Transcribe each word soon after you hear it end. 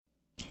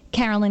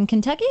Carolyn,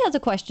 Kentucky has a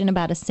question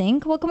about a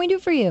sink. What can we do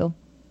for you?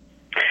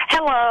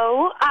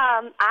 Hello.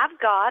 I've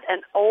got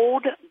an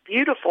old,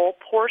 beautiful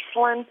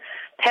porcelain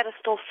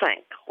pedestal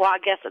sink. Well, I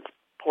guess it's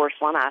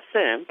porcelain, I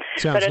assume.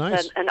 Sounds but it's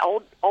nice. an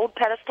old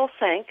pedestal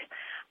sink,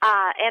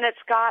 and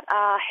it's got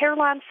a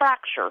hairline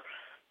fracture.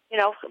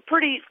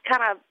 Pretty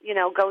kind of,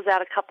 goes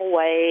out a couple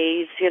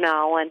ways,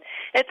 and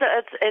it's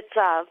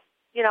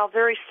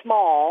very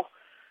small.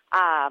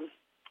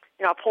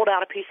 I pulled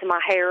out a piece of my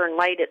hair and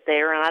laid it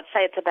there, and I'd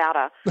say it's about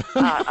a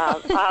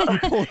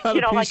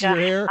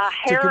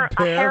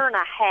hair and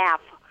a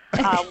half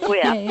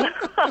width,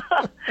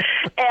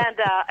 and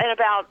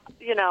about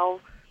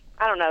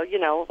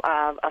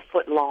a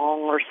foot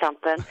long or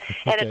something.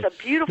 And Okay. It's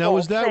a beautiful. Now,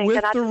 was that thing,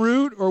 with the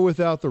root or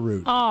without the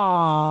root?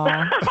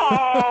 Aww.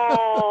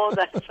 Oh,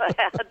 that's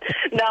sad.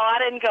 No, I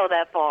didn't go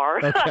that far.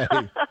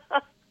 Okay.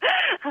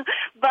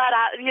 But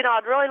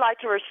I'd really like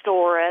to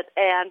restore it,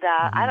 and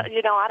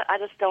I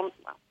just don't.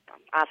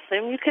 I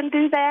assume you can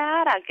do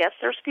that. I guess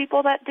there's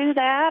people that do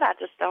that. I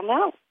just don't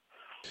know.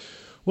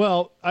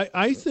 Well,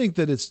 I think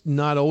that it's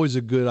not always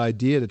a good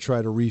idea to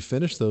try to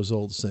refinish those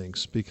old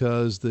sinks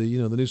because the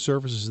new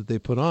surfaces that they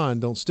put on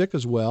don't stick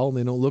as well and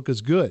they don't look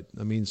as good.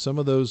 I mean, some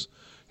of those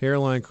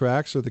hairline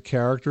cracks are the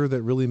character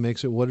that really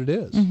makes it what it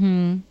is.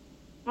 Mm-hmm.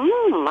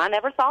 I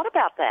never thought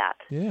about that.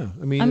 Yeah,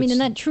 and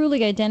that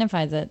truly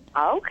identifies it.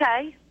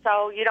 Okay,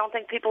 so you don't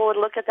think people would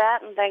look at that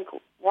and think,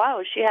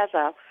 "Wow, she has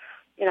a,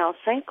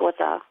 sink with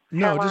a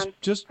hairline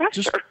just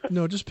fracture."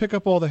 pick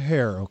up all the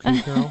hair,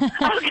 okay, Carol?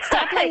 Okay.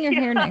 Stop putting your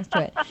hair next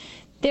to it.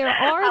 There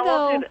are,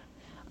 though,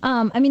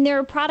 there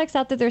are products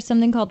out there. There's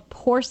something called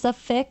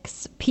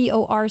Porcafix,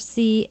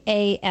 Porcafix.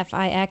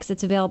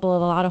 It's available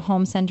at a lot of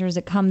home centers.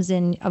 It comes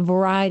in a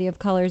variety of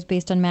colors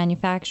based on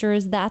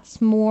manufacturers. That's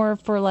more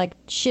for like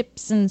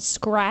chips and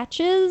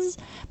scratches,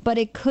 but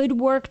it could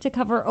work to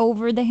cover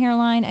over the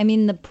hairline. I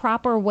mean, the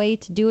proper way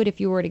to do it, if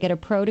you were to get a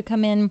pro to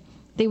come in,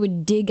 they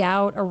would dig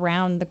out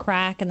around the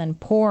crack and then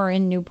pour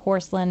in new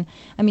porcelain.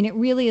 I mean, it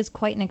really is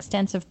quite an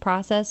extensive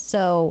process.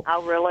 So,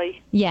 oh, really?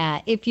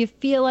 Yeah. If you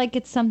feel like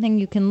it's something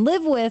you can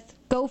live with,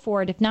 go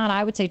for it. If not,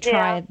 I would say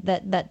try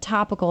that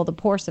topical, the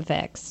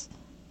Porcafix.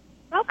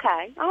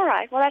 Okay. All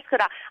right. Well, that's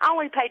good. I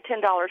only paid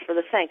 $10 for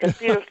the sink, as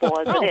beautiful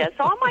as it is,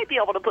 so I might be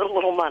able to put a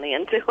little money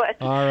into it.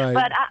 All right.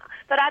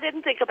 But I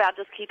didn't think about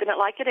just keeping it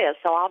like it is,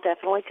 so I'll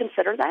definitely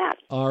consider that.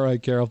 All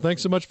right, Carol.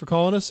 Thanks so much for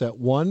calling us at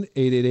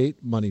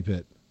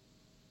 1-888-MONEY-PIT.